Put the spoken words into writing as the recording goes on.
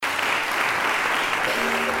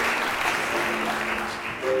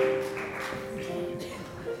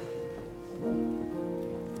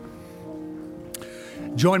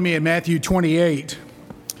Join me in Matthew 28.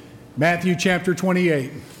 Matthew chapter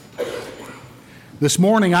 28. This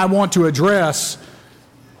morning I want to address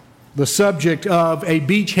the subject of a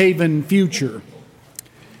beach haven future.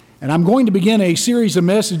 And I'm going to begin a series of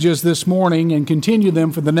messages this morning and continue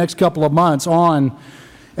them for the next couple of months on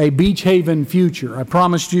a beach haven future. I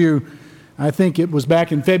promised you, I think it was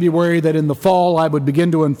back in February, that in the fall I would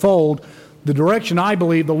begin to unfold the direction I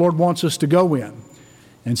believe the Lord wants us to go in.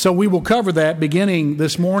 And so we will cover that beginning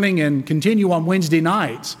this morning and continue on Wednesday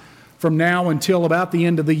nights from now until about the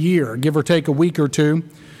end of the year, give or take a week or two.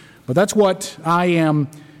 But that's what I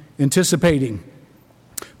am anticipating.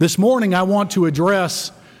 This morning I want to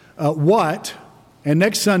address what, and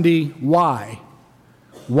next Sunday, why.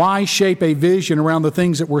 Why shape a vision around the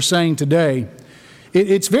things that we're saying today?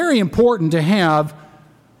 It's very important to have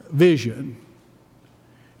vision.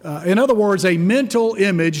 In other words, a mental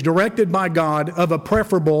image directed by God of a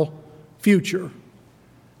preferable future.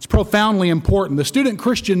 It's profoundly important. The student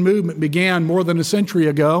Christian movement began more than a century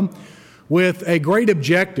ago with a great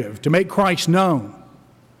objective to make Christ known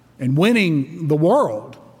and winning the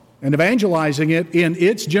world and evangelizing it in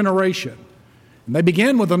its generation. And they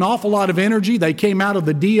began with an awful lot of energy. They came out of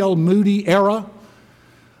the D.L. Moody era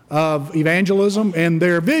of evangelism, and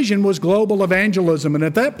their vision was global evangelism. And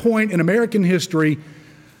at that point in American history,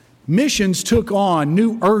 missions took on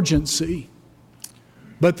new urgency.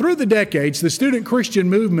 But through the decades, the student Christian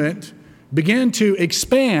movement began to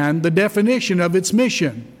expand the definition of its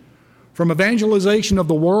mission from evangelization of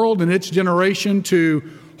the world and its generation to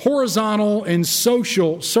horizontal and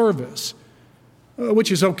social service,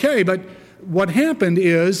 which is okay. But what happened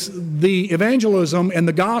is the evangelism and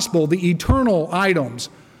the gospel, the eternal items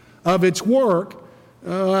of its work,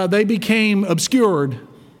 they became obscured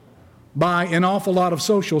by an awful lot of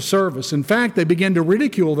social service. In fact, they began to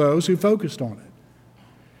ridicule those who focused on it.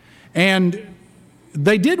 And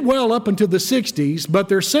they did well up until the 60s, but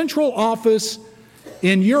their central office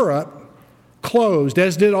in Europe closed,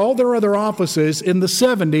 as did all their other offices in the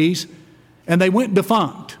 70s, and they went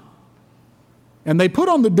defunct. And they put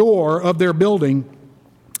on the door of their building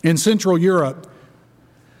in Central Europe,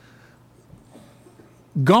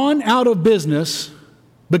 "Gone out of business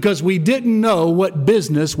because we didn't know what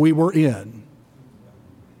business we were in."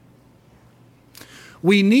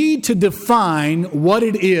 We need to define what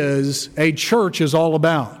it is a church is all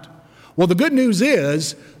about. Well, the good news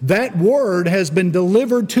is that word has been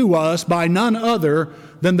delivered to us by none other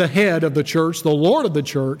than the head of the church, the Lord of the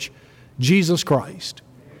church, Jesus Christ.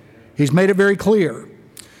 He's made it very clear.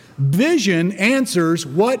 Vision answers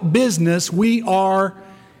what business we are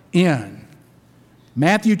in.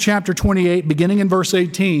 Matthew chapter 28, beginning in verse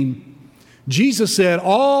 18, Jesus said,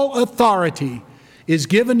 "All authority is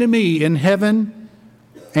given to me in heaven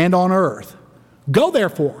and on earth. Go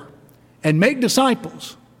therefore and make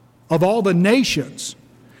disciples of all the nations,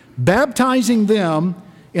 baptizing them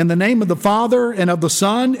in the name of the Father and of the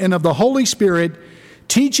Son and of the Holy Spirit,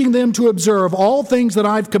 teaching them to observe all things that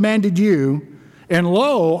I've commanded you. And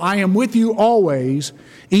lo, I am with you always,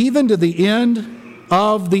 even to the end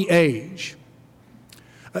of the age."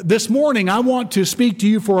 This morning, I want to speak to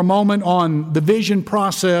you for a moment on the vision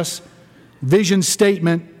process, vision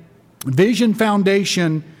statement, vision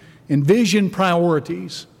foundation, and vision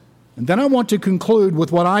priorities. And then I want to conclude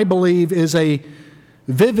with what I believe is a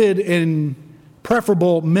vivid and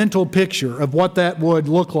preferable mental picture of what that would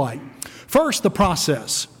look like. First, the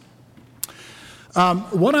process.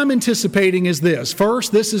 What I'm anticipating is this.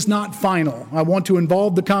 First, this is not final. I want to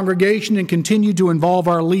involve the congregation and continue to involve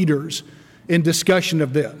our leaders in discussion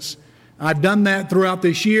of this. I've done that throughout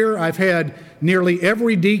this year. I've had nearly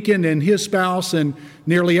every deacon and his spouse and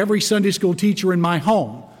nearly every Sunday school teacher in my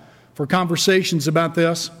home for conversations about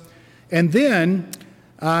this. And then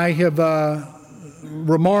I have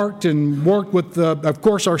remarked and worked with, of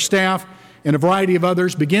course, our staff and a variety of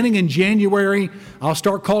others. Beginning in January, I'll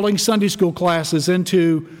start calling Sunday school classes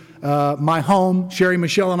into my home. Sherry,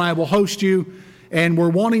 Michelle, and I will host you, and we're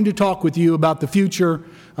wanting to talk with you about the future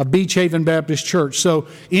of Beach Haven Baptist Church. So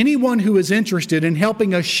anyone who is interested in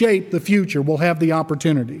helping us shape the future will have the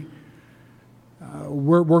opportunity.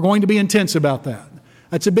 We're going to be intense about that.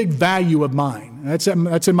 That's a big value of mine. That's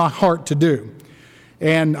in my heart to do.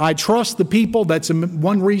 And I trust the people. That's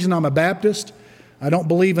one reason I'm a Baptist. I don't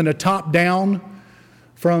believe in a top-down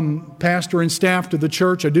from pastor and staff to the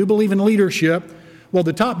church. I do believe in leadership. Well,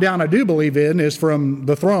 the top-down I do believe in is from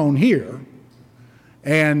the throne here.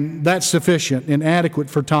 And that's sufficient and adequate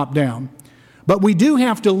for top-down. But we do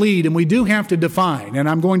have to lead and we do have to define. And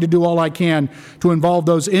I'm going to do all I can to involve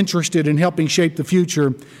those interested in helping shape the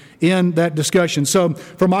future in that discussion. So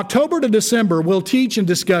from October to December, we'll teach and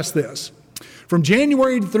discuss this. From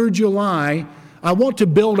January through July, I want to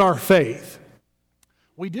build our faith.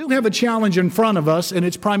 We do have a challenge in front of us, and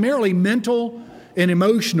it's primarily mental and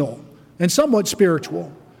emotional and somewhat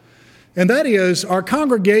spiritual. And that is, our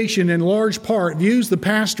congregation in large part views the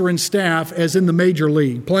pastor and staff as in the major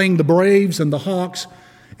league, playing the Braves and the Hawks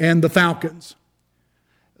and the Falcons.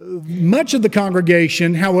 Much of the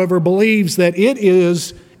congregation, however, believes that it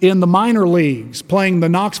is in the minor leagues, playing the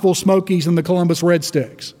Knoxville Smokies and the Columbus Red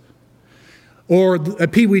Sticks, or a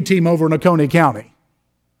peewee team over in Oconee County.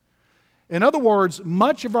 In other words,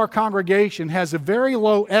 much of our congregation has a very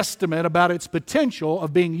low estimate about its potential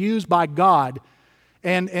of being used by God.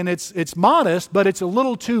 And it's modest, but it's a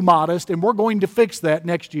little too modest, and we're going to fix that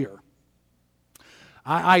next year.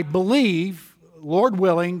 I believe, Lord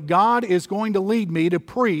willing, God is going to lead me to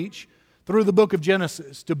preach through the book of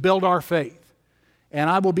Genesis to build our faith. And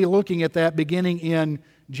I will be looking at that beginning in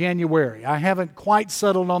January. I haven't quite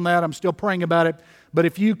settled on that. I'm still praying about it. But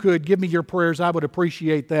if you could give me your prayers, I would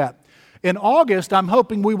appreciate that. In August, I'm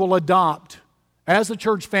hoping we will adopt, as a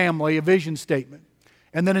church family, a vision statement.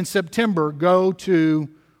 And then in September, go to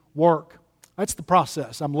work. That's the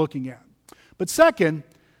process I'm looking at. But second,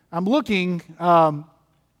 I'm looking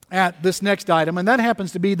at this next item, and that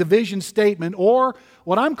happens to be the vision statement, or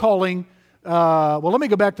what I'm calling, let me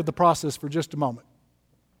go back to the process for just a moment.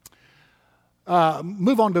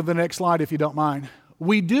 Move on to the next slide if you don't mind.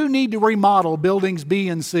 We do need to remodel buildings B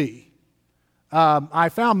and C. I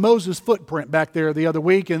found Moses' footprint back there the other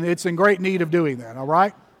week, and it's in great need of doing that, all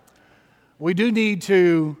right? We do need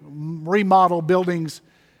to remodel buildings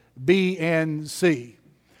B and C.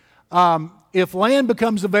 If land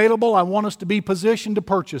becomes available, I want us to be positioned to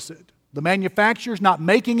purchase it. The manufacturer's not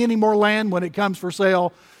making any more land when it comes for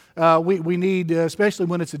sale. We need, especially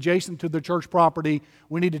when it's adjacent to the church property,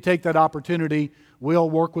 we need to take that opportunity. We'll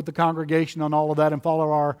work with the congregation on all of that and follow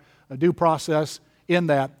our due process in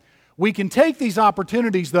that. We can take these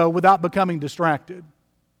opportunities, though, without becoming distracted.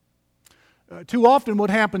 Too often what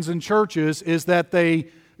happens in churches is that they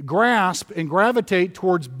grasp and gravitate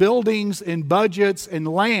towards buildings and budgets and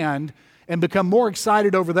land and become more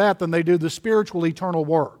excited over that than they do the spiritual eternal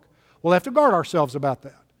work. We'll have to guard ourselves about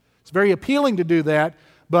that. It's very appealing to do that,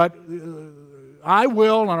 but I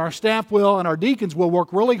will, and our staff will, and our deacons will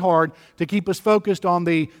work really hard to keep us focused on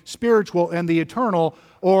the spiritual and the eternal,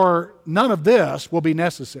 or none of this will be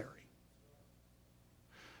necessary.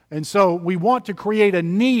 And so we want to create a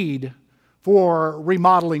need for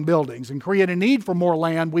remodeling buildings and create a need for more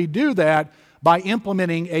land. We do that by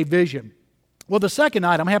implementing a vision. Well, the second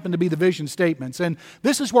item happened to be the vision statements, and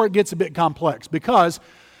this is where it gets a bit complex, because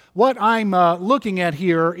what I'm looking at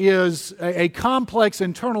here is a complex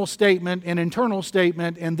internal statement, an internal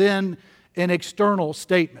statement, and then an external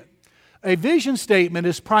statement. A vision statement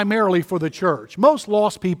is primarily for the church. Most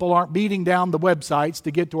lost people aren't beating down the websites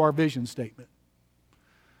to get to our vision statement.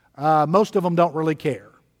 Most of them don't really care.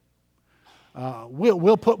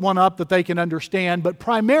 We'll put one up that they can understand, but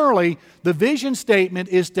primarily the vision statement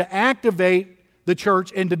is to activate the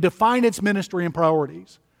church and to define its ministry and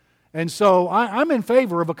priorities. And so I'm in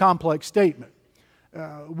favor of a complex statement.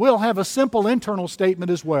 We'll have a simple internal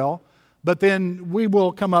statement as well, but then we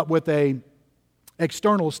will come up with an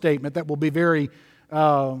external statement that will be very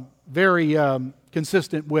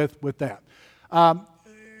consistent with that.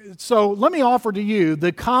 So let me offer to you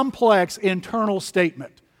the complex internal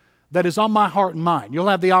statement that is on my heart and mind. You'll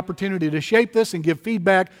have the opportunity to shape this and give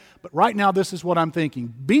feedback, but right now this is what I'm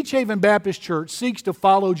thinking. Beach Haven Baptist Church seeks to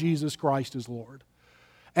follow Jesus Christ as Lord.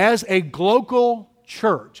 As a global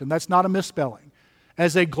church, and that's not a misspelling,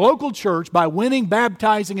 as a global church by winning,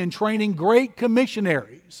 baptizing, and training great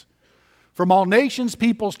commissionaries from all nations,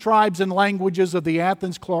 peoples, tribes, and languages of the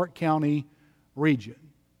Athens-Clarke County region.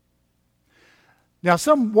 Now,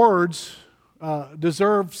 some words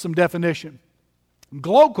deserve some definition.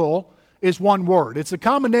 Global is one word. It's a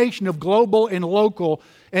combination of global and local,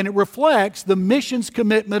 and it reflects the missions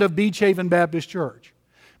commitment of Beach Haven Baptist Church.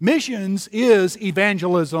 Missions is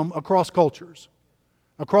evangelism across cultures,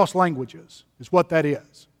 across languages, is what that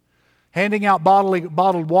is. Handing out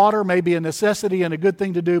bottled water may be a necessity and a good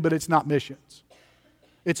thing to do, but it's not missions.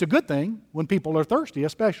 It's a good thing when people are thirsty,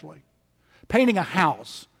 especially. Painting a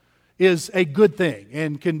house is a good thing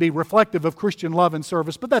and can be reflective of Christian love and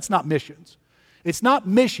service, but that's not missions. It's not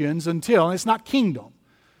missions until, and it's not kingdom.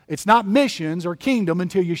 It's not missions or kingdom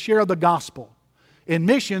until you share the gospel in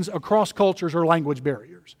missions across cultures or language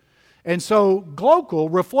barriers. And so global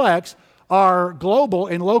reflects our global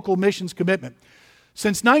and local missions commitment.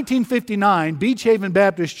 Since 1959, Beach Haven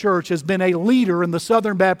Baptist Church has been a leader in the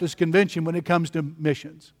Southern Baptist Convention when it comes to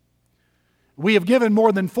missions. We have given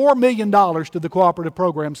more than $4 million to the cooperative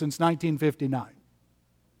program since 1959.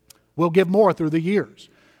 We'll give more through the years.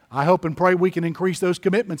 I hope and pray we can increase those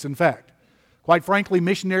commitments, in fact. Quite frankly,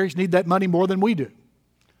 missionaries need that money more than we do.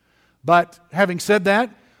 But having said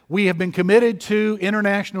that, we have been committed to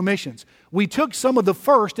international missions. We took some of the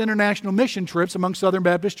first international mission trips among Southern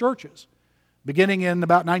Baptist churches, beginning in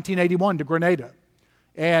about 1981 to Grenada.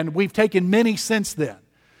 And we've taken many since then.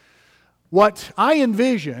 What I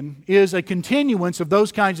envision is a continuance of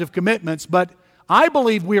those kinds of commitments, but I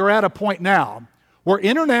believe we are at a point now where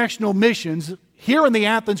international missions here in the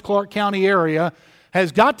Athens-Clarke County area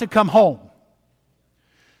has got to come home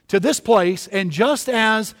to this place. And just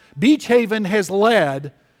as Beach Haven has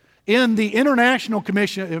led in the international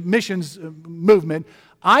missions movement,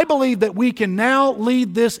 I believe that we can now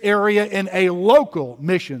lead this area in a local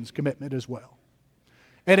missions commitment as well.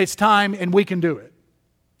 And it's time, and we can do it.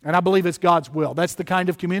 And I believe it's God's will. That's the kind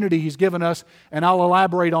of community He's given us, and I'll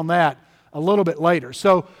elaborate on that a little bit later.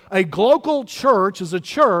 So a global church is a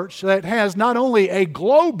church that has not only a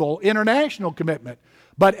global international commitment,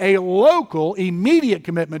 but a local immediate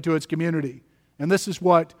commitment to its community. And this is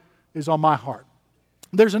what is on my heart.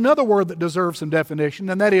 There's another word that deserves some definition,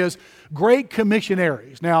 and that is great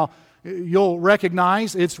commissionaries. Now, you'll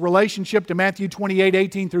recognize its relationship to Matthew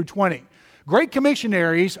 28:18 through 20. Great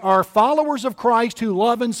commissionaries are followers of Christ who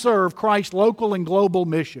love and serve Christ's local and global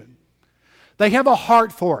mission. They have a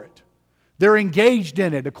heart for it. They're engaged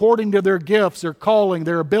in it according to their gifts, their calling,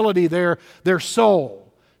 their ability, their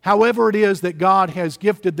soul, however it is that God has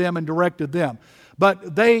gifted them and directed them.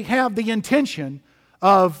 But they have the intention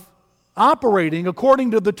of operating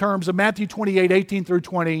according to the terms of Matthew 28:18 through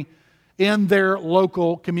 20 in their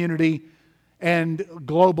local community and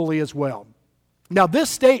globally as well. Now, this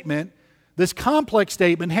statement, this complex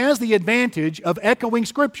statement, has the advantage of echoing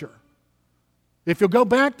Scripture. If you'll go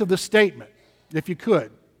back to the statement, if you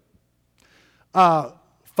could.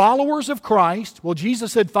 Followers of Christ, well,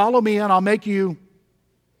 Jesus said, "Follow me and I'll make you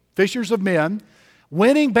fishers of men."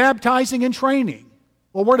 Winning, baptizing, and training.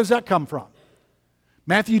 Well, where does that come from?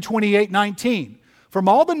 Matthew 28:19. From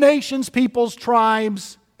all the nations, peoples,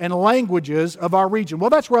 tribes, and languages of our region. Well,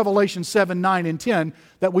 that's Revelation 7, 9, and 10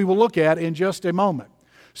 that we will look at in just a moment.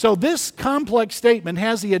 So this complex statement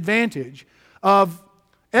has the advantage of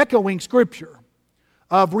echoing Scripture,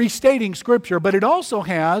 of restating Scripture, but it also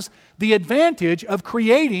has the advantage of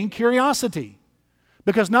creating curiosity.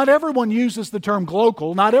 Because not everyone uses the term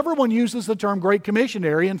global, not everyone uses the term great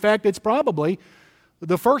commissionary. In fact, it's probably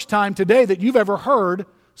the first time today that you've ever heard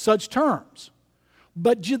such terms.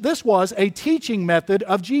 But this was a teaching method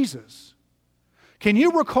of Jesus. Can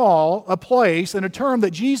you recall a place and a term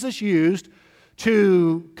that Jesus used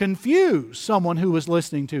to confuse someone who was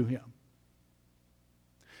listening to Him?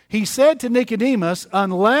 He said to Nicodemus,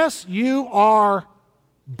 "Unless you are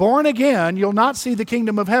born again, you'll not see the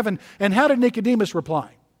kingdom of heaven." And how did Nicodemus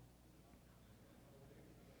reply?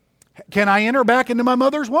 "Can I enter back into my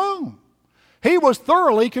mother's womb?" He was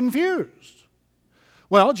thoroughly confused.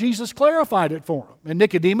 Well, Jesus clarified it for him, and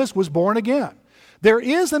Nicodemus was born again. There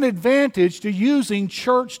is an advantage to using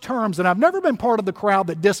church terms, and I've never been part of the crowd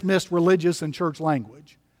that dismissed religious and church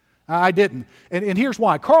language. I didn't. And here's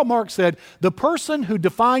why. Karl Marx said, "The person who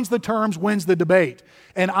defines the terms wins the debate."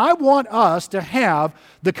 And I want us to have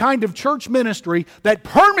the kind of church ministry that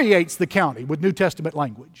permeates the county with New Testament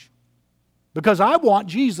language. Because I want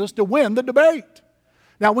Jesus to win the debate.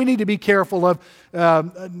 Now, we need to be careful of,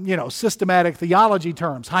 systematic theology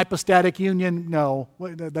terms. Hypostatic union, no,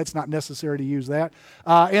 that's not necessary to use that.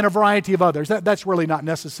 And a variety of others. That's really not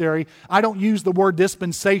necessary. I don't use the word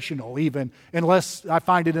dispensational even, unless I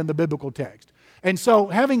find it in the biblical text. And so,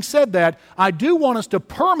 having said that, I do want us to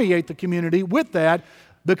permeate the community with that,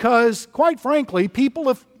 because, quite frankly, people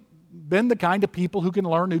have been the kind of people who can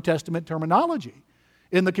learn New Testament terminology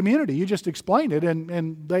in the community. You just explain it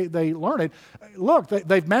and they learn it. Look,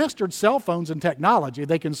 they've mastered cell phones and technology.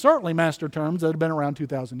 They can certainly master terms that have been around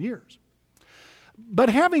 2,000 years. But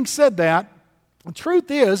having said that, the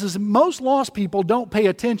truth is most lost people don't pay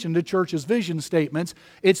attention to church's vision statements.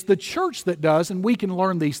 It's the church that does, and we can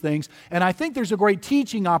learn these things. And I think there's a great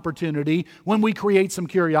teaching opportunity when we create some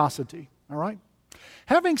curiosity. All right?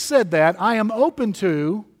 Having said that, I am open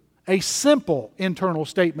to a simple internal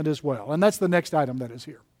statement as well. And that's the next item that is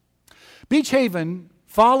here. Beach Haven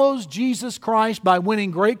follows Jesus Christ by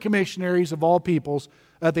winning great commissionaries of all peoples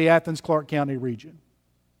at the Athens-Clarke County region.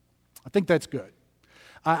 I think that's good.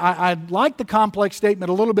 I'd like the complex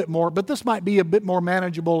statement a little bit more, but this might be a bit more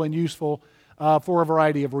manageable and useful for a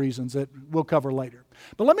variety of reasons that we'll cover later.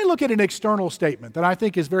 But let me look at an external statement that I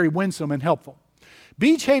think is very winsome and helpful.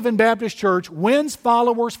 Beach Haven Baptist Church wins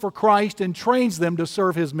followers for Christ and trains them to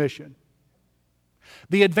serve His mission.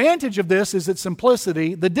 The advantage of this is its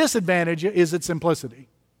simplicity. The disadvantage is its simplicity.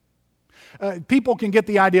 People can get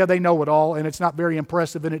the idea they know it all, and it's not very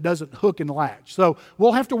impressive, and it doesn't hook and latch. So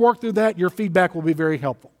we'll have to work through that. Your feedback will be very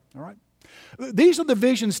helpful. All right? These are the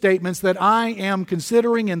vision statements that I am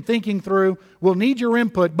considering and thinking through. We'll need your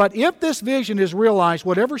input. But if this vision is realized,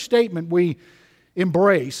 whatever statement we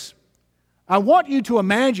embrace, I want you to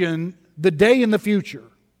imagine the day in the future,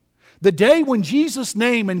 the day when Jesus'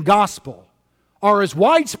 name and gospel are as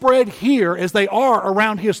widespread here as they are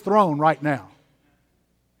around His throne right now.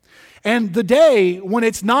 And the day when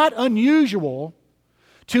it's not unusual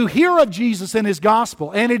to hear of Jesus and His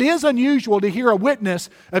gospel, and it is unusual to hear a witness,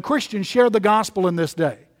 a Christian, share the gospel in this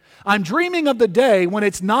day. I'm dreaming of the day when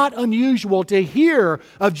it's not unusual to hear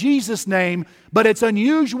of Jesus' name, but it's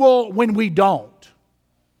unusual when we don't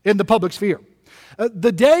in the public sphere.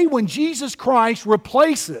 The day when Jesus Christ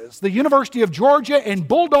replaces the University of Georgia and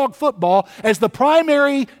Bulldog football as the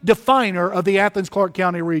primary definer of the Athens-Clarke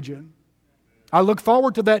County region. I look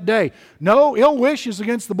forward to that day. No ill wishes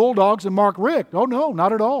against the Bulldogs and Mark Richt. Oh no,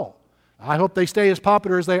 not at all. I hope they stay as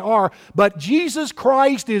popular as they are. But Jesus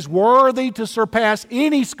Christ is worthy to surpass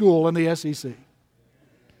any school in the SEC.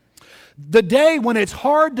 The day when it's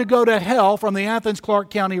hard to go to hell from the Athens-Clarke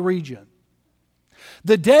County region.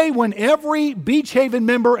 The day when every Beach Haven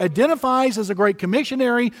member identifies as a great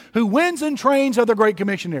commissionary who wins and trains other great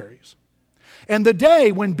commissionaries. And the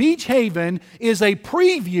day when Beach Haven is a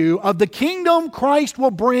preview of the kingdom Christ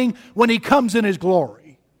will bring when He comes in His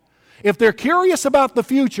glory. If they're curious about the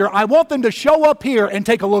future, I want them to show up here and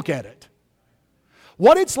take a look at it.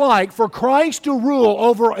 What it's like for Christ to rule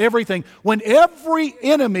over everything when every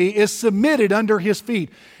enemy is submitted under His feet.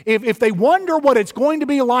 If they wonder what it's going to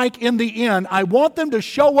be like in the end, I want them to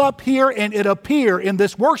show up here and it appear in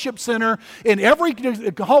this worship center, in every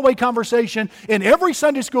hallway conversation, in every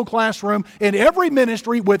Sunday school classroom, in every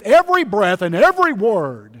ministry, with every breath and every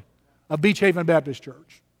word of Beach Haven Baptist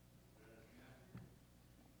Church.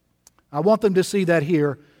 I want them to see that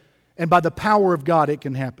here, and by the power of God it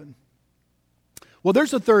can happen. Well,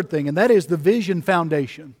 there's a third thing, and that is the vision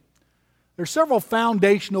foundation. There's several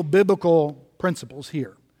foundational biblical principles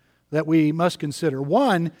here that we must consider.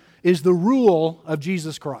 One is the rule of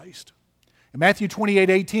Jesus Christ. In Matthew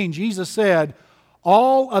 28:18, Jesus said,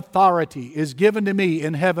 "All authority is given to me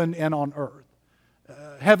in heaven and on earth."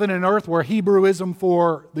 Heaven and earth were Hebrewism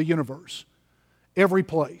for the universe. Every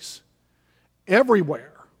place,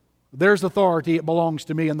 everywhere, there's authority, it belongs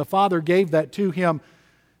to me, and the Father gave that to Him.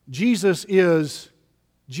 Jesus is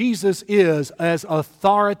as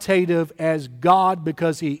authoritative as God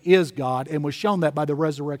because He is God, and was shown that by the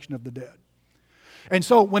resurrection of the dead. And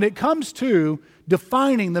so when it comes to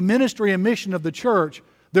defining the ministry and mission of the church,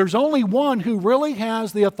 there's only one who really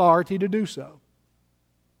has the authority to do so.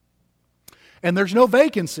 And there's no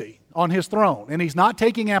vacancy on His throne, and He's not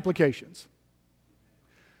taking applications.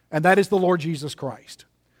 And that is the Lord Jesus Christ.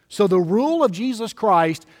 So the rule of Jesus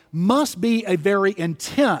Christ must be a very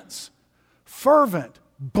intense, fervent,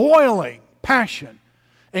 boiling passion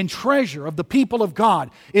and treasure of the people of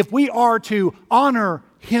God if we are to honor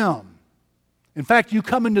Him. In fact, you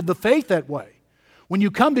come into the faith that way. When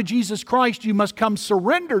you come to Jesus Christ, you must come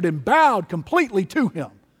surrendered and bowed completely to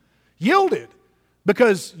Him. Yielded,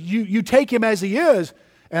 because you take Him as He is.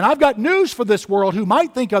 And I've got news for this world who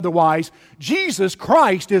might think otherwise. Jesus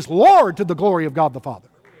Christ is Lord to the glory of God the Father.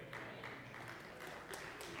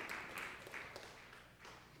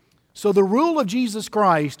 So the rule of Jesus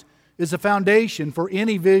Christ is a foundation for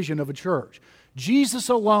any vision of a church. Jesus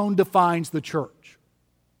alone defines the church.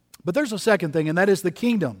 But there's a second thing, and that is the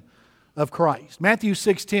kingdom of Christ. Matthew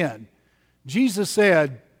 6:10, Jesus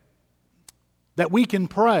said that we can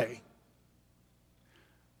pray,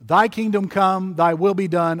 "Thy kingdom come, Thy will be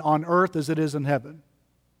done on earth as it is in heaven."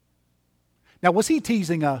 Now, was He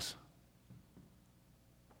teasing us?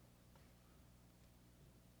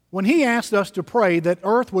 When He asked us to pray that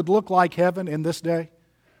earth would look like heaven in this day,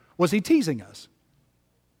 was He teasing us?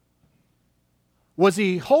 Was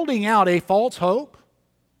He holding out a false hope?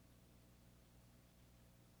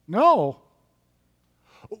 No.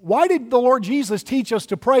 Why did the Lord Jesus teach us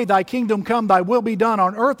to pray, "Thy kingdom come, Thy will be done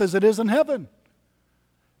on earth as it is in heaven"?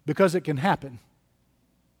 Because it can happen.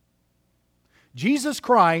 Jesus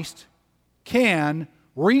Christ can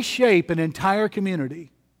reshape an entire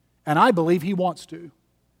community, and I believe He wants to.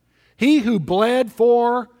 He who bled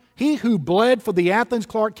for the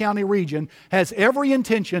Athens-Clarke County region has every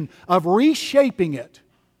intention of reshaping it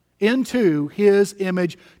into His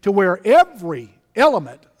image to where every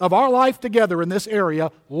element of our life together in this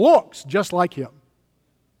area looks just like Him.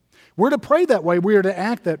 We're to pray that way. We are to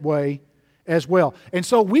act that way as well. And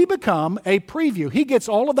so we become a preview. He gets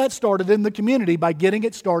all of that started in the community by getting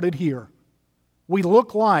it started here. We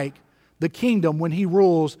look like the kingdom when He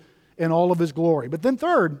rules in all of His glory. But then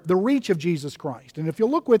third, the reach of Jesus Christ. And if you'll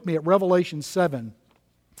look with me at Revelation 7,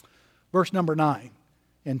 verse number 9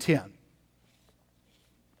 and 10.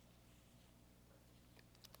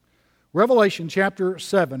 Revelation chapter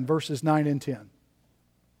 7, verses 9 and 10.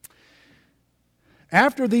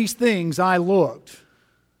 After these things I looked,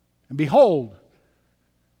 and behold,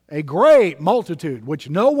 a great multitude, which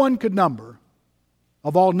no one could number,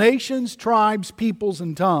 of all nations, tribes, peoples,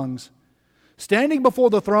 and tongues, standing before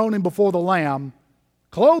the throne and before the Lamb,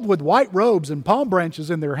 clothed with white robes and palm branches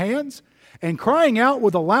in their hands, and crying out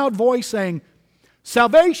with a loud voice, saying,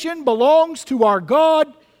 Salvation belongs to our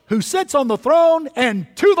God who sits on the throne and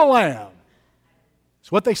to the Lamb.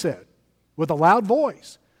 That's what they said, with a loud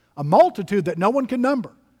voice. A multitude that no one can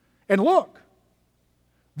number. And look,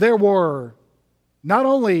 there was not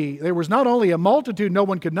only a multitude no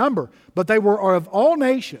one could number, but they were of all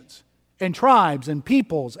nations and tribes and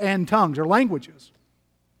peoples and tongues or languages.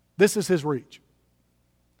 This is His reach.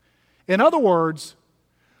 In other words,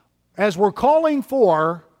 as we're calling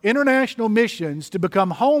for international missions to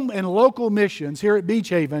become home and local missions here at Beach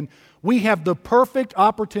Haven, we have the perfect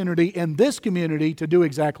opportunity in this community to do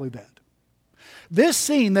exactly that. This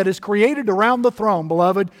scene that is created around the throne,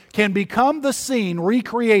 beloved, can become the scene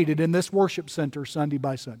recreated in this worship center Sunday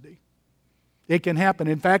by Sunday. It can happen.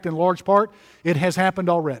 In fact, in large part, it has happened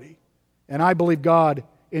already. And I believe God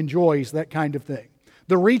enjoys that kind of thing.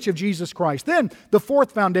 The reach of Jesus Christ. Then, the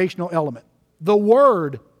fourth foundational element, the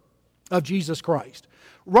Word of Jesus Christ.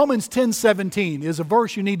 Romans 10:17 is a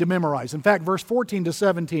verse you need to memorize. In fact, verse 14 to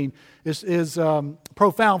 17 is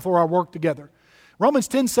profound for our work together. Romans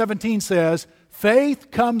 10:17 says,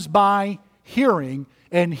 faith comes by hearing,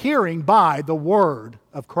 and hearing by the Word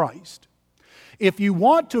of Christ. If you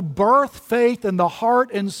want to birth faith in the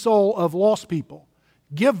heart and soul of lost people,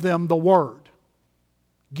 give them the Word.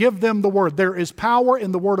 Give them the Word. There is power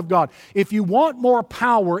in the Word of God. If you want more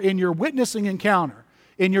power in your witnessing encounter,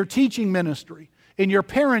 in your teaching ministry, in your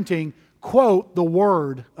parenting, quote the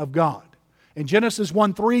Word of God. In Genesis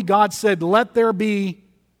 1:3, God said, let there be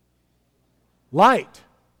light.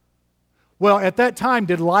 Well, at that time,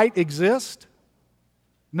 did light exist?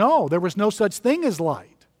 No, there was no such thing as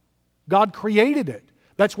light. God created it.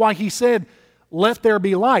 That's why He said, let there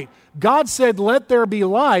be light. God said, let there be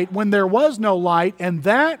light when there was no light, and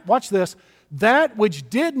that, watch this, that which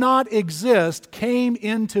did not exist came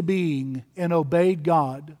into being and obeyed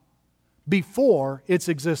God before its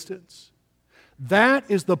existence. That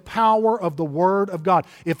is the power of the Word of God.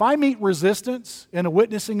 If I meet resistance in a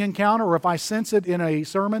witnessing encounter, or if I sense it in a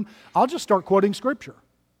sermon, I'll just start quoting Scripture.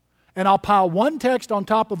 And I'll pile one text on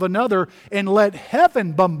top of another and let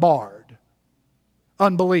heaven bombard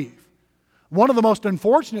unbelief. One of the most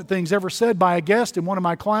unfortunate things ever said by a guest in one of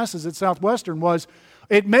my classes at Southwestern was,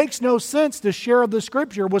 it makes no sense to share the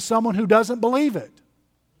Scripture with someone who doesn't believe it.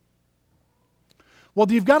 Well,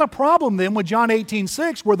 you've got a problem then with John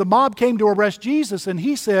 18:6, where the mob came to arrest Jesus, and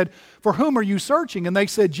He said, for whom are you searching? And they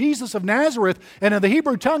said, Jesus of Nazareth. And in the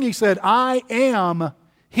Hebrew tongue He said, I am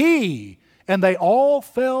He. And they all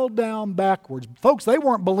fell down backwards. Folks, they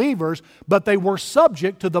weren't believers, but they were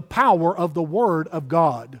subject to the power of the Word of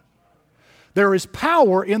God. There is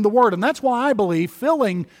power in the Word, and that's why I believe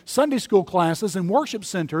filling Sunday school classes and worship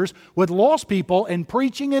centers with lost people and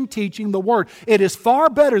preaching and teaching the Word, it is far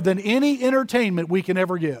better than any entertainment we can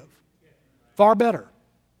ever give. Far better.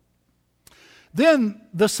 Then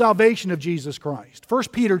the salvation of Jesus Christ. 1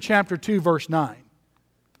 Peter chapter 2, verse 9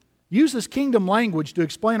 uses kingdom language to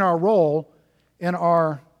explain our role in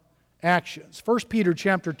our actions. 1 Peter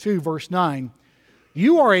chapter 2, verse 9,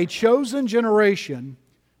 you are a chosen generation,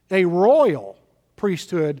 a royal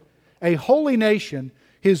priesthood, a holy nation,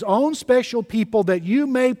 His own special people, that you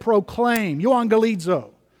may proclaim, euangelizo,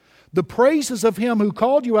 the praises of Him who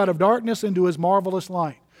called you out of darkness into His marvelous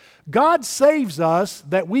light. God saves us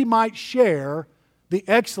that we might share the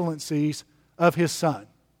excellencies of His Son.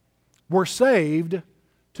 We're saved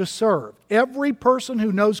to serve. Every person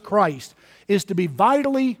who knows Christ is to be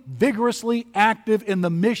vitally, vigorously active in the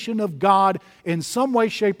mission of God in some way,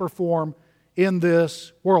 shape, or form in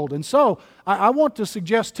this world. And so, I want to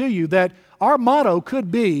suggest to you that our motto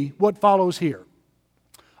could be what follows here.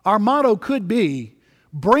 Our motto could be,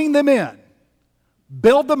 bring them in,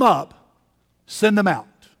 build them up, send them out.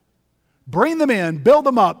 Bring them in, build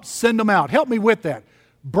them up, send them out. Help me with that.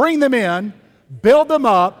 Bring them in, build them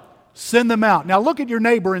up, Send them out. Now look at your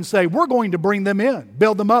neighbor and say, we're going to bring them in.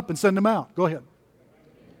 Build them up and send them out. Go ahead.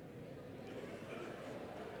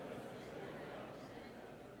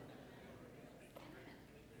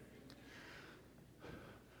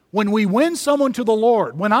 When we win someone to the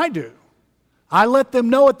Lord, when I do, I let them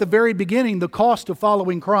know at the very beginning the cost of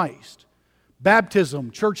following Christ.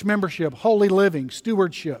 Baptism, church membership, holy living,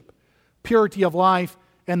 stewardship, purity of life,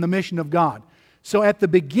 and the mission of God. So at the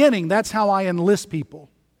beginning, that's how I enlist people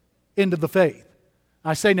into the faith.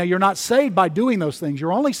 I say, now you're not saved by doing those things.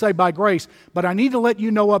 You're only saved by grace. But I need to let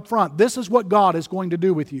you know up front, this is what God is going to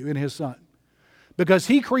do with you in His Son. Because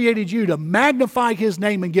He created you to magnify His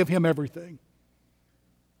name and give Him everything.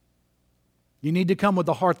 You need to come with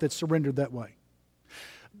a heart that's surrendered that way.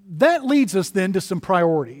 That leads us then to some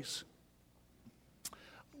priorities.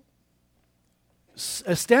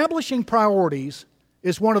 Establishing priorities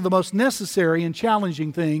is one of the most necessary and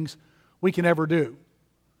challenging things we can ever do.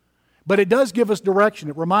 But it does give us direction.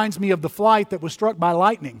 It reminds me of the flight that was struck by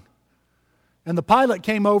lightning. And the pilot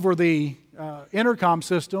came over the intercom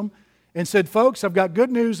system and said, folks, I've got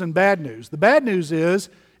good news and bad news. The bad news is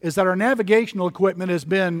that our navigational equipment has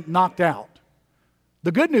been knocked out.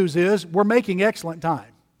 The good news is we're making excellent time.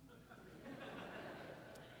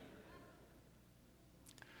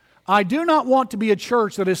 I do not want to be a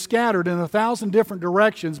church that is scattered in 1,000 different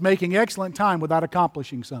directions, making excellent time without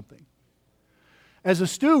accomplishing something. As a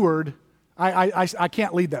steward, I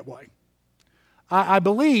can't lead that way. I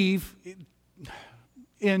believe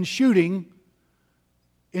in shooting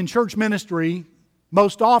in church ministry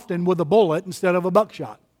most often with a bullet instead of a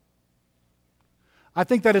buckshot. I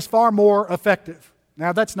think that is far more effective.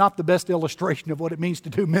 Now, that's not the best illustration of what it means to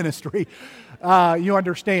do ministry. You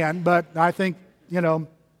understand, but I think,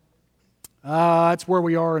 that's where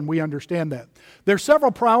we are and we understand that. There's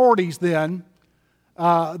several priorities then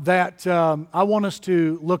that I want us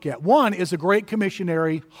to look at. One is a great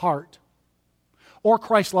commissionary heart or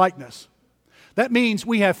Christ-likeness. That means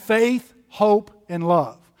we have faith, hope, and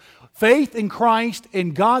love. Faith in Christ,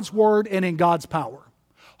 in God's Word, and in God's power.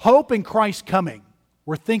 Hope in Christ's coming.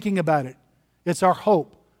 We're thinking about it. It's our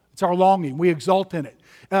hope. It's our longing. We exult in it.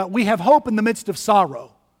 We have hope in the midst of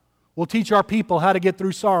sorrow. We'll teach our people how to get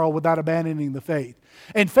through sorrow without abandoning the faith.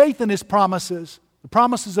 And faith in His promises. The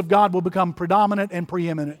promises of God will become predominant and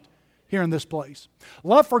preeminent here in this place.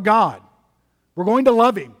 Love for God. We're going to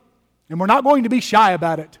love Him. And we're not going to be shy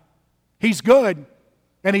about it. He's good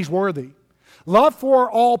and He's worthy. Love for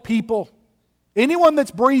all people. Anyone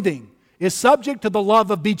that's breathing is subject to the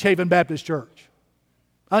love of Beach Haven Baptist Church.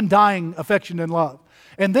 Undying affection and love.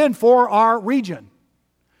 And then for our region.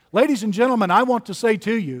 Ladies and gentlemen, I want to say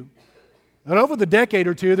to you that over the decade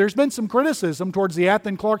or two, there's been some criticism towards the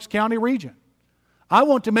Athens-Clarke County region. I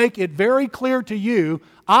want to make it very clear to you,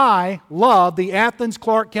 I love the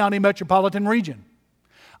Athens-Clarke County metropolitan region.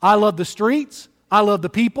 I love the streets. I love the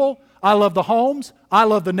people. I love the homes. I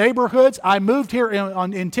love the neighborhoods. I moved here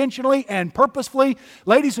intentionally and purposefully.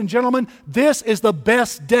 Ladies and gentlemen, this is the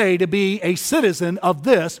best day to be a citizen of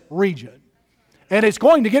this region. And it's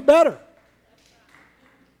going to get better.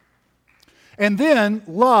 And then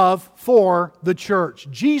love for the church.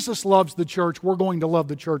 Jesus loves the church. We're going to love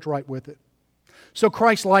the church right with it. So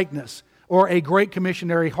Christ-likeness or a Great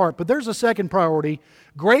Commissionary heart. But there's a second priority,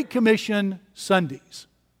 Great Commission Sundays.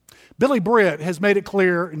 Billy Britt has made it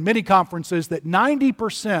clear in many conferences that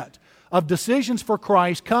 90% of decisions for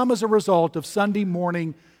Christ come as a result of Sunday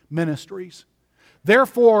morning ministries.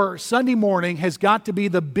 Therefore, Sunday morning has got to be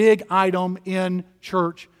the big item in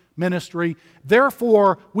church ministry.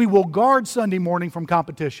 Therefore, we will guard Sunday morning from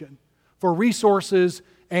competition for resources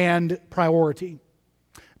and priority.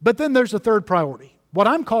 But then there's a third priority, what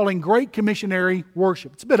I'm calling Great Commissionary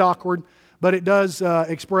worship. It's a bit awkward, but it does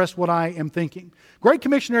express what I am thinking. Great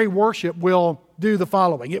Commissionary worship will do the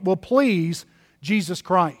following. It will please Jesus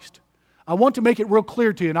Christ. I want to make it real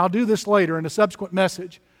clear to you, and I'll do this later in a subsequent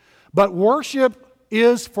message. But worship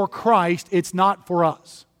is for Christ, it's not for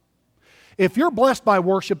us. If you're blessed by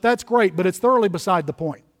worship, that's great, but it's thoroughly beside the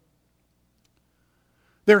point.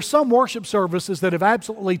 There are some worship services that have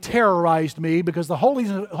absolutely terrorized me because the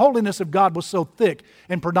holiness of God was so thick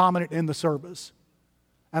and predominant in the service.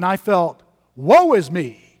 And I felt, woe is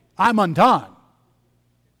me, I'm undone.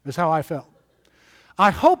 That's how I felt.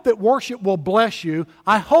 I hope that worship will bless you.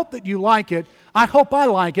 I hope that you like it. I hope I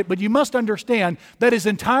like it, but you must understand that is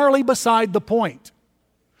entirely beside the point.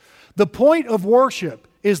 The point of worship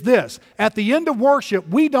is this. At the end of worship,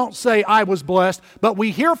 we don't say, I was blessed, but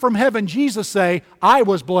we hear from heaven Jesus say, I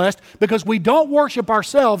was blessed, because we don't worship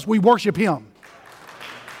ourselves, we worship Him.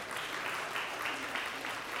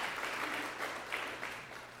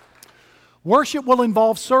 Worship will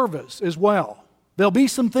involve service as well. There'll be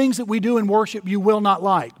some things that we do in worship you will not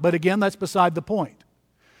like, but again, that's beside the point.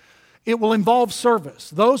 It will involve service.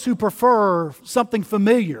 Those who prefer something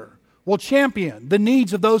familiar will champion the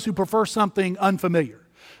needs of those who prefer something unfamiliar.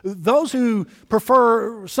 Those who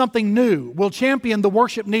prefer something new will champion the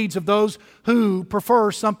worship needs of those who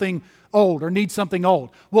prefer something old or need something old.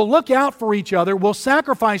 We'll look out for each other. We'll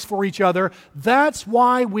sacrifice for each other. That's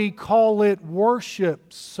why we call it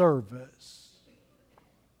worship service.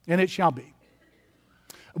 And it shall be.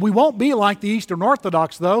 We won't be like the Eastern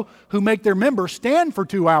Orthodox, though, who make their members stand for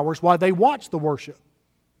 2 hours while they watch the worship.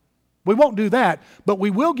 We won't do that, but we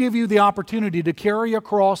will give you the opportunity to carry a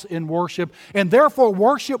cross in worship, and therefore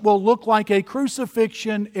worship will look like a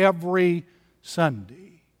crucifixion every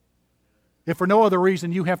Sunday. If for no other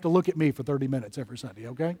reason, you have to look at me for 30 minutes every Sunday,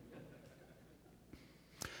 okay?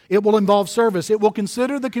 It will involve service. It will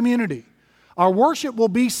consider the community. Our worship will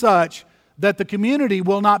be such that the community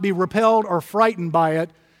will not be repelled or frightened by it,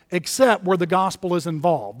 except where the gospel is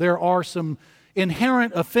involved. There are some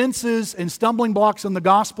inherent offenses and stumbling blocks in the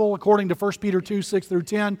gospel, according to 1 Peter 2, 6 through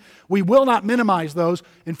 10. We will not minimize those.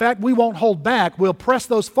 In fact, we won't hold back. We'll press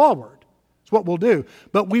those forward. That's what we'll do.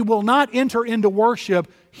 But we will not enter into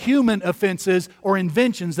worship human offenses or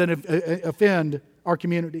inventions that offend our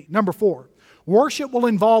community. Number 4, worship will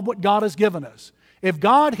involve what God has given us. If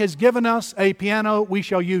God has given us a piano, we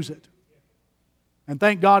shall use it. And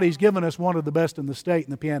thank God He's given us one of the best in the state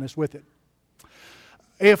and the pianist with it.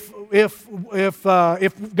 If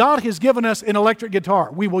God has given us an electric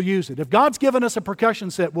guitar, we will use it. If God's given us a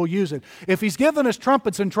percussion set, we'll use it. If He's given us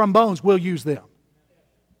trumpets and trombones, we'll use them.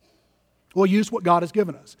 We'll use what God has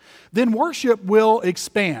given us. Then worship will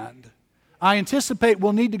expand. I anticipate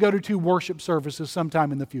we'll need to go to 2 worship services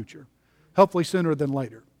sometime in the future, hopefully sooner than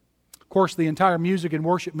later. Of course, the entire music and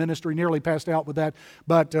worship ministry nearly passed out with that,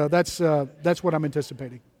 but that's what I'm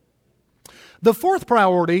anticipating. The 4th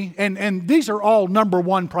priority, and these are all number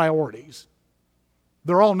 1 priorities.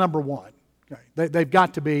 They're all number 1. Okay. They've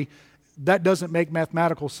got to be. That doesn't make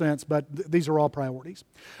mathematical sense, but these are all priorities.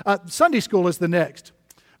 Sunday school is the next.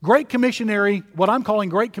 Great commissionary, what I'm calling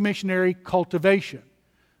great commissionary cultivation.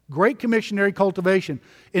 Great commissionary cultivation.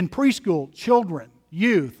 In preschool, children,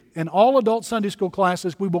 youth, and all adult Sunday school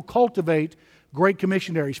classes, we will cultivate great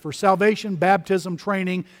commissionaries for salvation, baptism,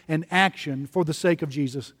 training, and action for the sake of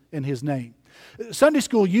Jesus and His name. Sunday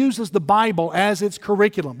school uses the Bible as its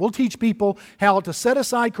curriculum. We'll teach people how to set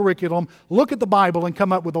aside curriculum, look at the Bible, and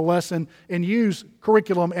come up with a lesson, and use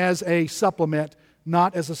curriculum as a supplement,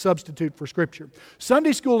 not as a substitute for Scripture.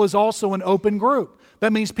 Sunday school is also an open group.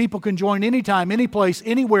 That means people can join anytime, any place,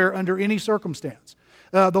 anywhere, under any circumstance.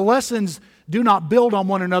 The lessons do not build on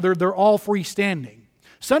one another. They're all freestanding.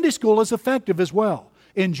 Sunday school is effective as well.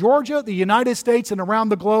 In Georgia, the United States, and around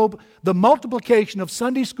the globe, the multiplication of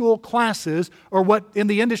Sunday school classes, or what in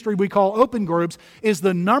the industry we call open groups, is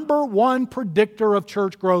the number 1 predictor of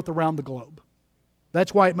church growth around the globe.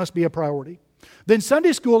 That's why it must be a priority. Then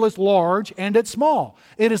Sunday school is large and it's small.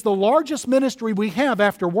 It is the largest ministry we have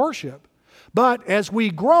after worship. But as we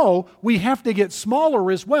grow, we have to get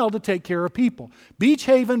smaller as well to take care of people. Beach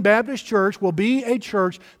Haven Baptist Church will be a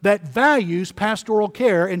church that values pastoral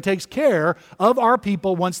care and takes care of our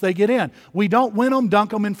people once they get in. We don't win them, dunk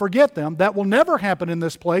them, and forget them. That will never happen in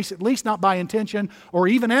this place, at least not by intention or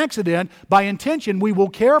even accident. By intention, we will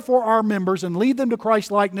care for our members and lead them to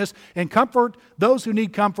Christ-likeness and comfort those who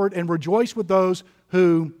need comfort and rejoice with those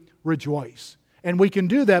who rejoice. And we can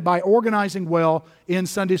do that by organizing well in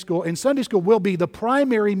Sunday school. And Sunday school will be the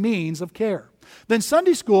primary means of care. Then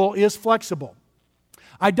Sunday school is flexible.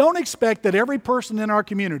 I don't expect that every person in our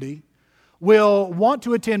community will want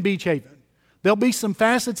to attend Beach Haven. There'll be some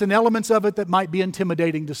facets and elements of it that might be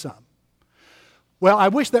intimidating to some. Well, I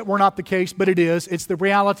wish that were not the case, but it is. It's the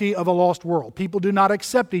reality of a lost world. People do not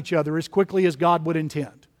accept each other as quickly as God would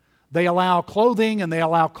intend. They allow clothing and they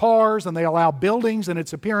allow cars and they allow buildings and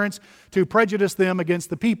its appearance to prejudice them against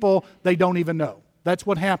the people they don't even know. That's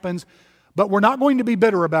what happens. But we're not going to be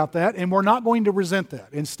bitter about that, and we're not going to resent that.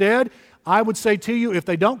 Instead, I would say to you, if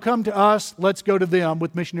they don't come to us, let's go to them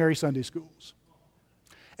with missionary Sunday schools.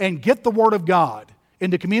 And get the Word of God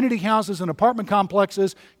into community houses and apartment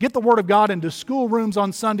complexes. Get the Word of God into schoolrooms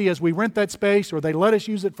on Sunday as we rent that space or they let us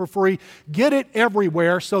use it for free. Get it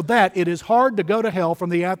everywhere so that it is hard to go to hell from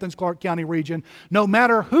the Athens-Clarke County region, no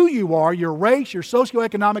matter who you are, your race, your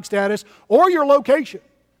socioeconomic status, or your location.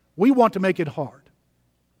 We want to make it hard.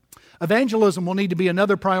 Evangelism will need to be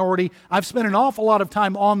another priority. I've spent an awful lot of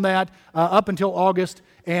time on that up until August,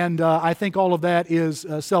 and I think all of that is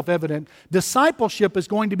self-evident. Discipleship is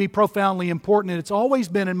going to be profoundly important, and it's always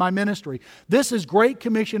been in my ministry. This is great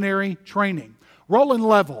commissionary training. Roland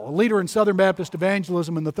Level, a leader in Southern Baptist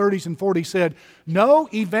evangelism in the 30s and 40s, said, "No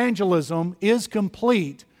evangelism is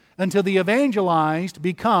complete until the evangelized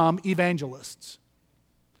become evangelists."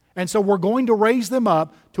 And so we're going to raise them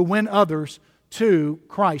up to win others to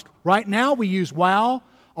Christ. Right now we use WOW,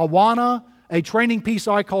 Awana, a training piece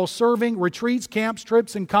I call Serving, retreats, camps,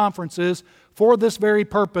 trips, and conferences for this very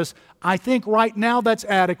purpose. I think right now that's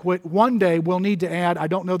adequate. One day we'll need to add, I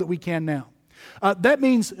don't know that we can now. That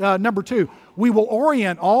means, number two, we will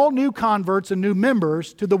orient all new converts and new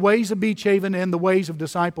members to the ways of Beach Haven and the ways of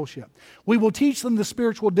discipleship. We will teach them the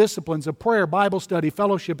spiritual disciplines of prayer, Bible study,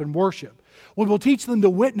 fellowship, and worship. We will teach them to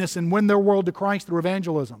witness and win their world to Christ through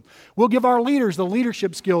evangelism. We'll give our leaders the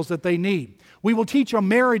leadership skills that they need. We will teach on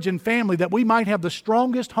marriage and family that we might have the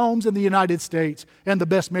strongest homes in the United States and the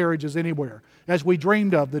best marriages anywhere, as we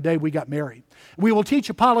dreamed of the day we got married. We will teach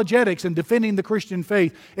apologetics and defending the Christian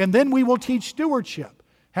faith, and then we will teach stewardship,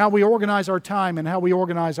 how we organize our time and how we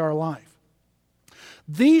organize our life.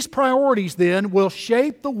 These priorities then will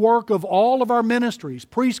shape the work of all of our ministries,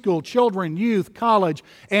 preschool, children, youth, college,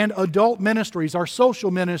 and adult ministries, our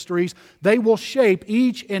social ministries. They will shape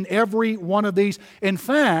each and every one of these. In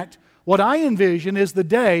fact, what I envision is the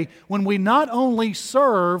day when we not only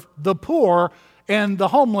serve the poor and the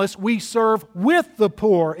homeless, we serve with the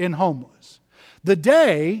poor and homeless. The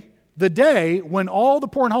day when all the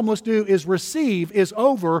poor and homeless do is receive is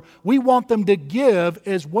over. We want them to give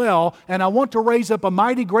as well, and I want to raise up a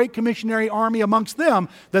mighty great commissionary army amongst them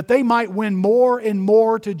that they might win more and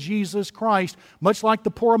more to Jesus Christ, much like the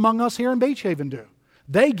poor among us here in Beach Haven do.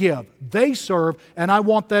 They give, they serve, and I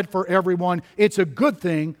want that for everyone. It's a good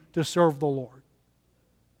thing to serve the Lord.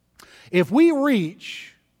 If we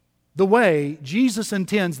reach the way Jesus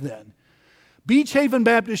intends then, Beach Haven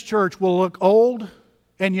Baptist Church will look old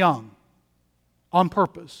and young on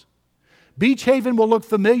purpose. Beach Haven will look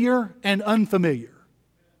familiar and unfamiliar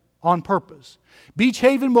on purpose. Beach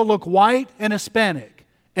Haven will look white and Hispanic,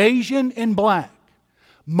 Asian and black,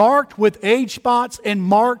 marked with age spots and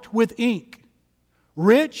marked with ink,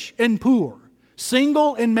 rich and poor,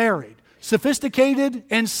 single and married, sophisticated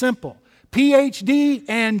and simple, PhD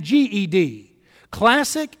and GED,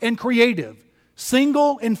 classic and creative,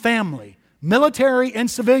 single and family, military and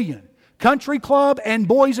civilian, country club and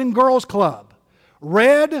boys and girls club,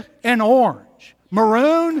 red and orange,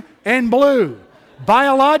 maroon and blue,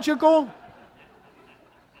 biological.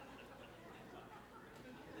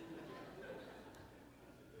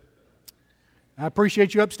 I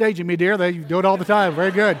appreciate you upstaging me, dear. You do it all the time.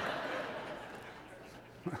 Very good.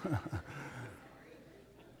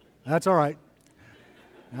 That's all right.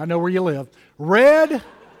 I know where you live. Red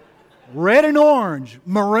and orange,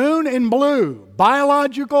 maroon and blue,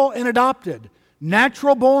 biological and adopted,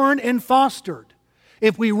 natural born and fostered.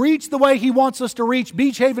 If we reach the way He wants us to reach,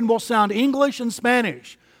 Beach Haven will sound English and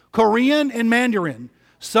Spanish, Korean and Mandarin,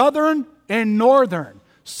 Southern and Northern,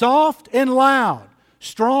 soft and loud,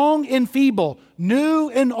 strong and feeble, new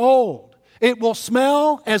and old. It will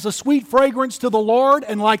smell as a sweet fragrance to the Lord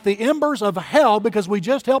and like the embers of hell because we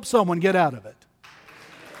just helped someone get out of it.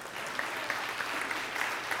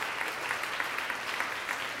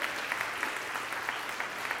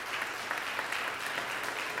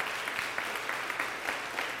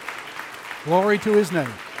 Glory to His name.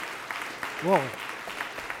 Glory.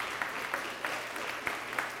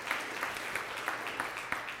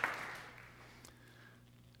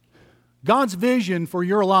 God's vision for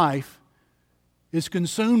your life is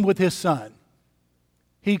consumed with His Son.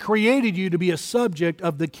 He created you to be a subject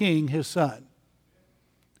of the King, His Son.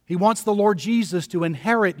 He wants the Lord Jesus to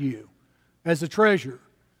inherit you as a treasure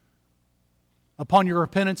upon your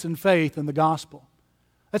repentance and faith in the gospel.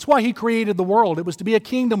 That's why He created the world. It was to be a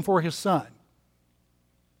kingdom for His Son.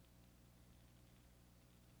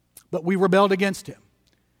 But we rebelled against Him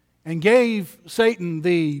and gave Satan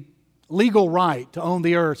the legal right to own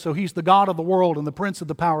the earth, so he's the God of the world and the prince of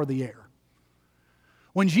the power of the air.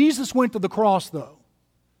 When Jesus went to the cross, though,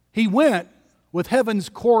 He went with heaven's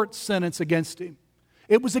court sentence against Him.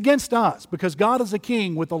 It was against us because God is a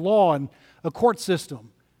king with a law and a court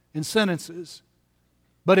system and sentences.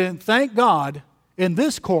 But thank God, in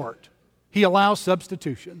this court, He allows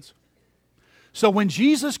substitutions. So when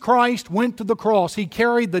Jesus Christ went to the cross, He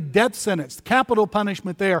carried the death sentence, the capital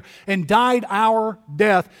punishment there, and died our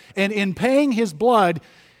death. And in paying His blood,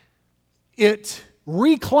 it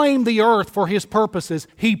reclaimed the earth for His purposes.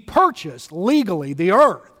 He purchased legally the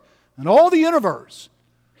earth and all the universe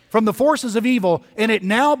from the forces of evil, and it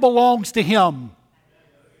now belongs to Him.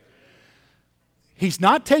 He's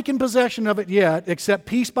not taken possession of it yet, except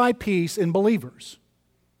piece by piece in believers.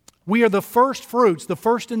 We are the first fruits, the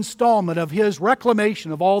first installment of His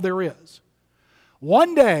reclamation of all there is.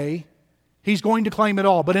 One day, He's going to claim it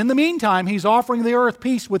all. But in the meantime, He's offering the earth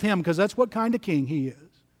peace with Him, because that's what kind of king He is.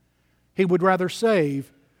 He would rather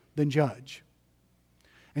save than judge.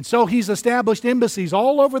 And so He's established embassies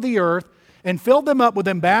all over the earth and filled them up with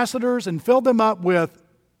ambassadors and filled them up with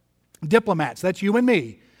diplomats. That's you and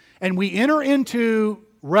me. And we enter into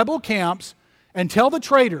rebel camps and tell the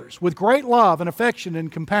traitors with great love and affection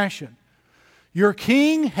and compassion, your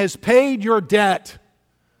king has paid your debt.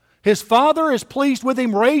 His Father is pleased with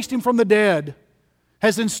him, raised him from the dead,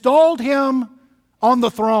 has installed him on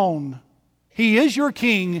the throne. He is your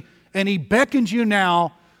king, and He beckons you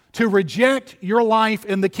now to reject your life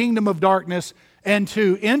in the kingdom of darkness and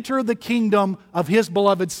to enter the kingdom of His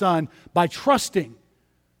beloved Son by trusting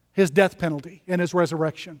His death penalty and His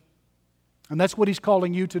resurrection. And that's what He's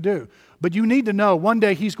calling you to do. But you need to know, one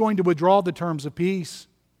day He's going to withdraw the terms of peace,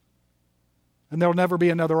 and there'll never be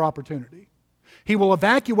another opportunity. He will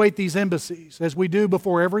evacuate these embassies, as we do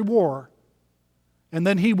before every war, and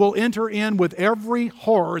then He will enter in with every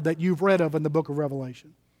horror that you've read of in the book of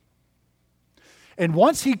Revelation. And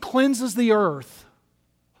once He cleanses the earth,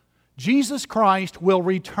 Jesus Christ will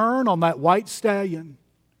return on that white stallion,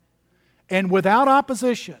 and without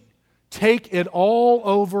opposition, take it all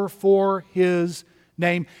over for His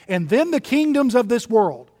name. And then the kingdoms of this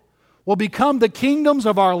world will become the kingdoms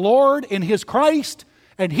of our Lord in His Christ,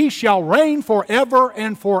 and He shall reign forever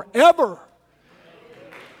and forever.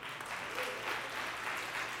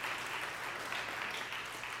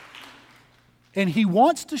 And He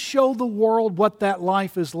wants to show the world what that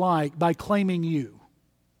life is like by claiming you.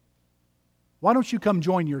 Why don't you come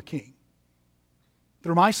join your King?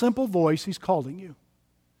 Through my simple voice, He's calling you.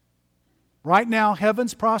 Right now,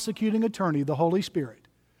 heaven's prosecuting attorney, the Holy Spirit,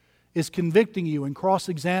 is convicting you and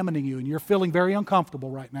cross-examining you, and you're feeling very uncomfortable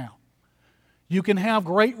right now. You can have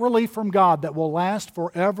great relief from God that will last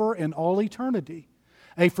forever and all eternity,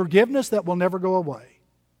 a forgiveness that will never go away,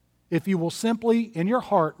 if you will simply, in your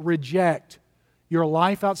heart, reject your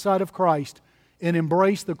life outside of Christ and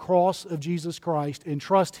embrace the cross of Jesus Christ and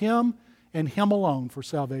trust Him and Him alone for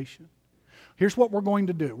salvation. Here's what we're going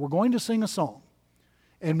to do. We're going to sing a song.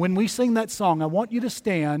 And when we sing that song, I want you to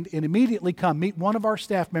stand and immediately come meet one of our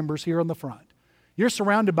staff members here on the front. You're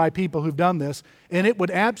surrounded by people who've done this, and it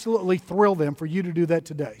would absolutely thrill them for you to do that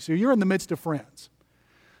today. So you're in the midst of friends.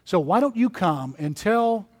 So why don't you come and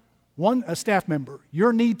tell a staff member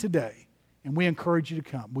your need today, and we encourage you to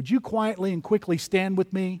come. Would you quietly and quickly stand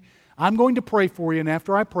with me? I'm going to pray for you, and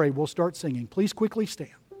after I pray, we'll start singing. Please quickly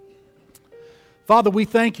stand. Father, we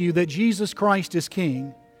thank You that Jesus Christ is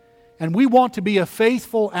King, and we want to be a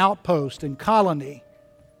faithful outpost and colony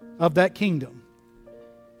of that kingdom.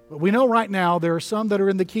 But we know right now there are some that are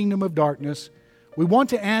in the kingdom of darkness. We want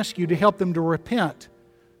to ask You to help them to repent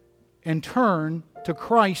and turn to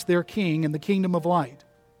Christ, their King, in the kingdom of light.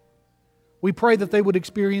 We pray that they would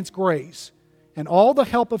experience grace and all the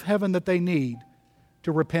help of heaven that they need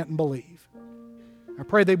to repent and believe. I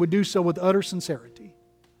pray they would do so with utter sincerity.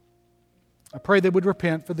 I pray they would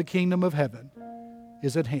repent, for the kingdom of heaven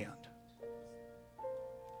is at hand.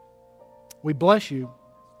 We bless You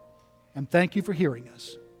and thank You for hearing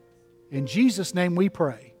us. In Jesus' name we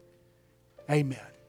pray. Amen.